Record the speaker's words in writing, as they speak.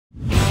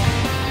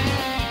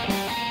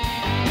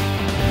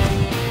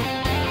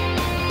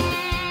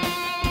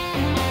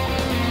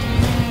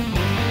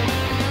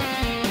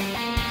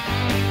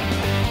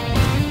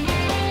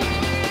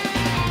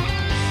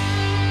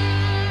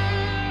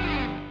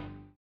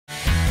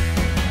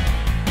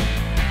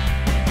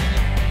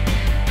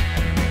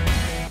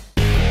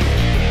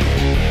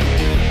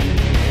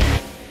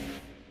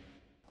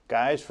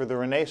Guys, for the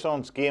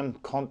Renaissance game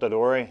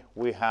Condottiere,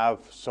 we have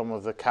some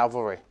of the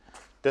cavalry.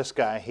 This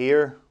guy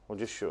here, we'll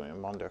just show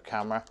him under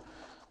camera,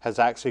 has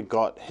actually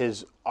got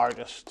his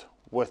artist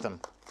with him.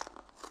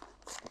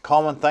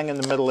 Common thing in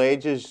the Middle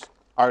Ages,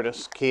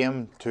 artists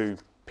came to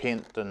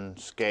paint and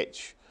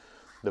sketch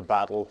the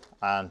battle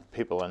and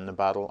people in the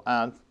battle,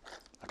 and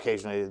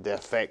occasionally the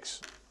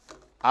effects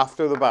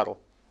after the battle.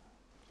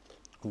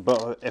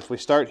 But if we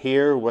start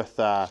here with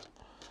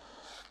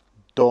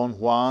Don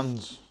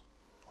Juan's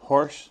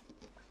horse,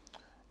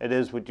 it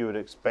is what you would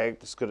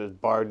expect. It's got his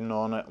burden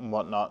on it and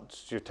whatnot.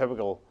 It's your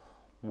typical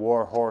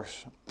war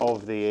horse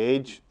of the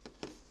age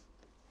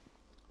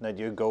that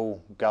you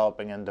go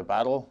galloping into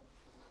battle,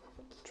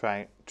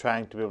 trying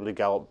to be able to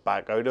gallop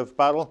back out of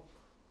battle.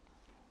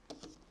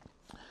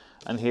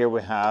 And here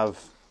we have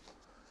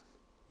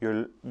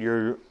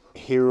your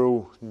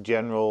hero,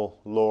 general,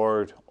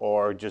 lord,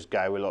 or just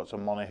guy with lots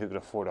of money who could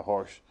afford a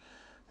horse,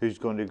 who's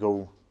going to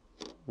go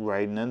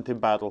riding into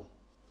battle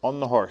on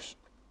the horse.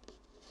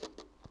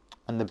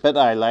 And the bit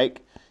I like,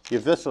 you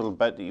have this little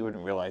bit that you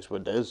wouldn't realize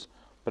what it is,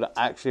 but it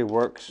actually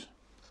works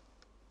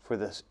for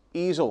this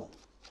easel,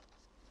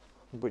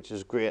 which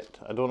is great.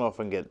 I don't know if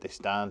I can get the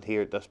stand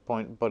here at this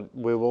point, but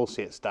we will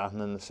see it standing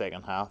in the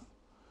second half.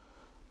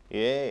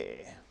 Yeah.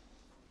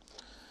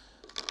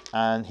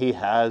 And he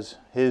has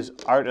his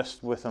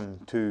artist with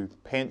him to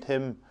paint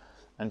him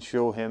and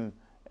show him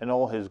in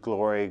all his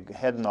glory,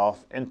 heading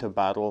off into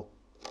battle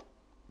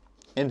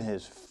in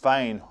his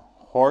fine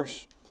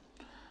horse.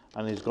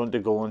 And he's going to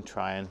go and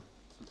try and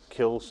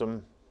kill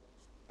some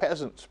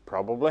peasants,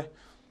 probably.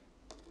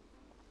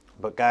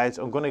 But guys,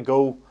 I'm going to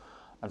go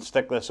and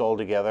stick this all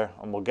together,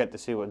 and we'll get to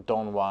see what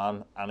Don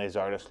Juan and his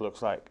artist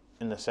looks like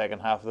in the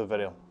second half of the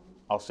video.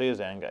 I'll see you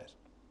then, guys.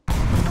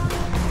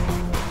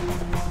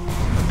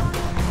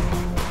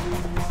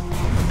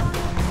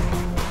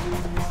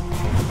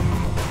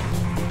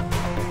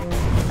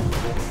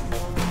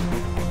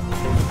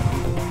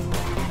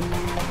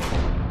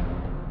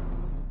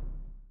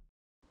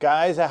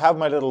 Guys, I have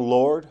my little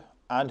lord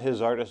and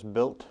his artist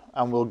built,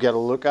 and we'll get a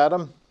look at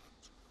him.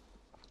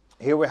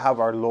 Here we have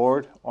our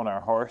lord on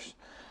our horse,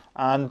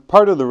 and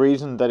part of the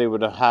reason that he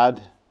would have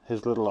had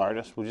his little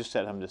artist, we'll just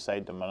set him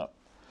aside in a minute,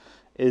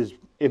 is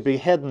he'd be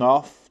heading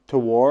off to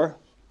war.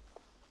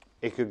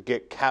 He could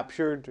get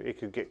captured, he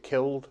could get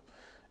killed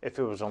if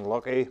he was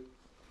unlucky.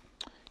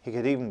 He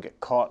could even get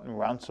caught and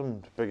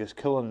ransomed, because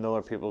killing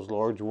other people's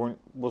lords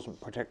wasn't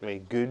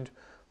particularly good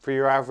for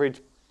your average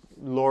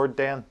lord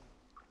then.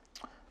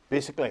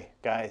 Basically,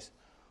 guys,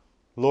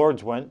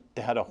 lords went,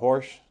 they had a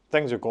horse,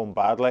 things are going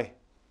badly.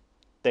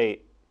 They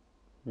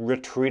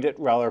retreated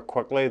rather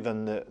quickly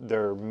than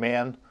their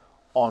men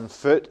on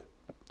foot.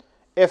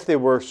 If they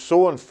were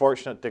so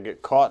unfortunate to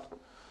get caught,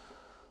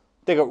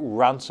 they got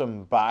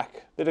ransomed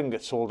back. They didn't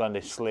get sold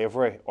into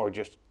slavery or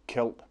just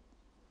killed.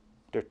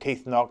 Their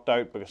teeth knocked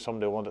out because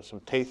somebody wanted some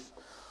teeth.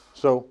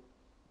 So,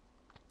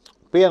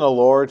 being a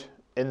lord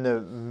in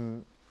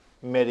the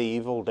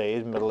medieval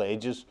days, Middle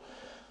Ages,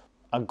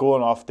 and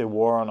going off to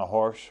war on a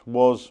horse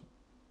was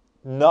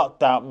not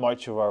that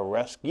much of a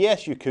risk.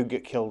 Yes, you could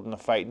get killed in the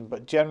fighting,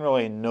 but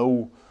generally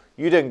no,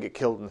 you didn't get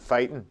killed in the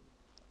fighting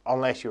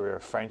unless you were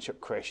French at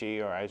Crécy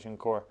or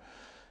Agincourt.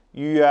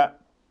 You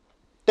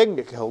didn't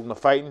get killed in the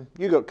fighting.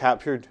 You got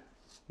captured.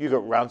 You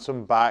got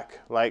ransomed back,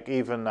 like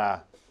even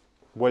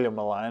William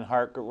the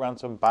Lionheart got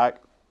ransomed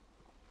back.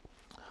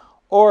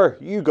 Or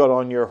you got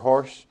on your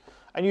horse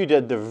and you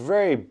did the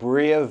very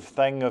brave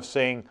thing of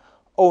saying,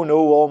 oh no,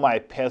 all my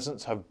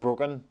peasants have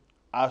broken,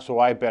 so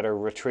I better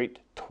retreat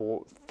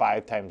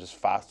 5 times as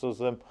fast as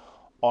them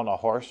on a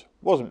horse.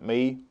 Wasn't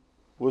me,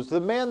 was the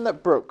men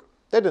that broke.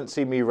 They didn't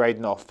see me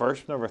riding off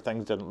first whenever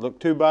things didn't look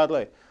too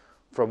badly.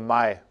 From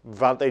my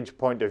vantage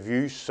point of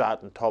view,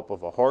 sat on top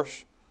of a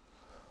horse.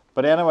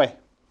 But anyway,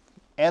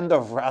 end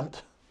of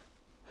rant.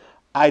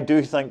 I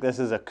do think this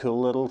is a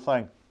cool little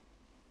thing.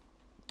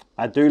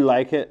 I do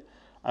like it.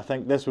 I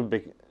think this would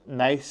be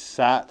nice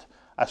sat.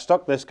 I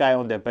stuck this guy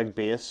on the big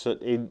base, so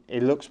he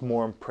looks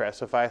more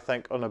impressive, I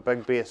think, on a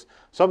big base.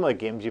 Some of the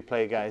games you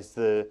play, guys,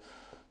 the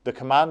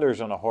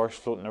commanders on a horse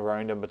floating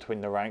around in between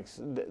the ranks,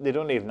 they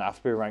don't even have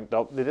to be ranked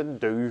up. They didn't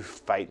do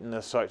fighting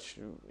as such.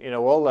 You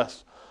know, all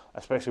this,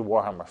 especially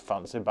Warhammer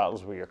Fantasy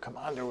battles where your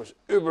commander was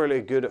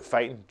uberly good at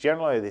fighting.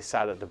 Generally, they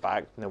sat at the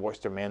back and they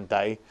watched their men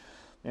die.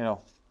 You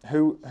know,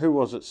 who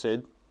was it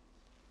said?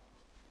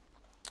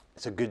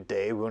 It's a good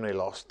day, we only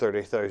lost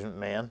 30,000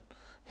 men.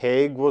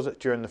 Haig, was it,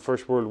 during the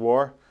First World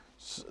War?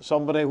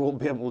 Somebody will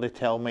be able to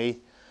tell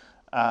me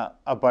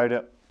about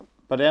it.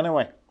 But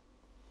anyway,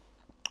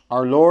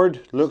 our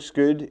lord looks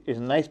good. He's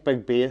a nice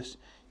big base.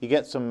 You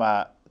get some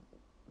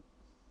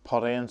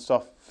putty and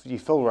stuff. You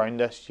fill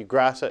around this, you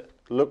grass it,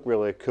 look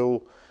really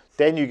cool.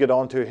 Then you get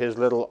onto his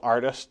little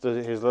artist,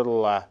 his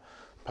little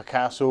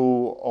Picasso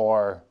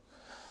or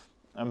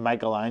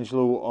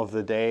Michelangelo of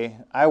the day.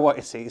 I want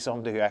to see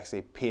somebody who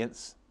actually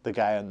paints the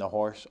guy on the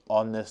horse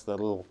on this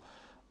little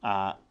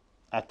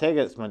I take it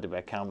it's meant to be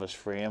a canvas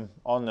frame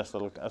on this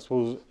little, I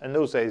suppose in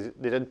those days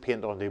they did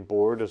paint on the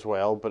board as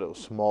well, but it was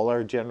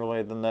smaller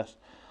generally than this.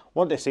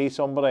 Want to see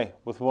somebody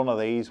with one of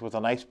these with a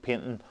nice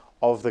painting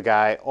of the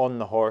guy on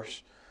the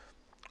horse,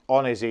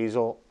 on his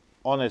easel,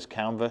 on his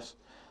canvas.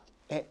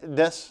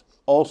 This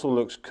also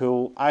looks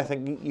cool. I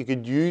think you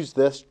could use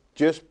this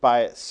just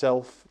by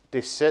itself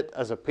to sit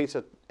as a piece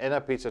of, in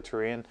a piece of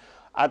terrain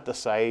at the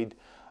side.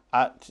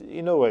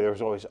 You know where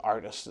there's always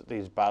artists at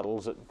these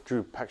battles that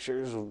drew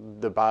pictures of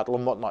the battle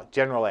and whatnot,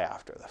 generally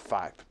after the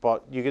fact.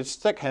 But you could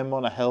stick him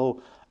on a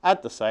hill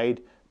at the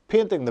side,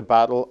 painting the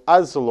battle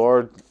as the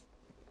Lord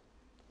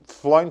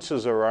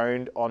flounces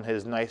around on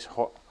his nice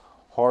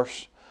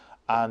horse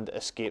and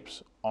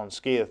escapes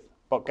unscathed.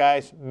 But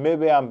guys,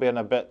 maybe I'm being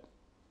a bit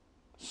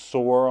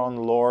sore on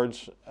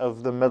lords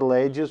of the Middle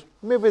Ages.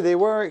 Maybe they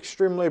were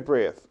extremely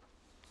brave.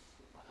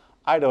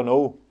 I don't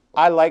know.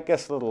 I like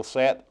this little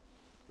set.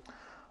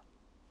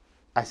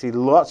 I see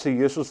lots of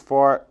uses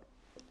for it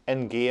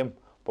in game,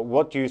 but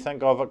what do you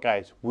think of it,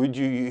 guys? Would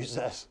you use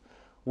this?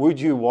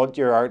 Would you want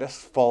your artist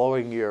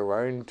following you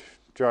around,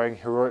 drawing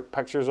heroic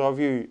pictures of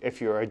you if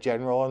you're a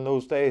general in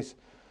those days?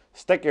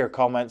 Stick your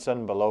comments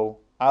in below.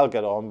 I'll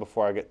get on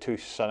before I get too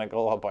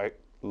cynical about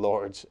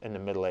lords in the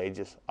Middle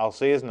Ages. I'll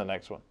see you in the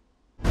next one.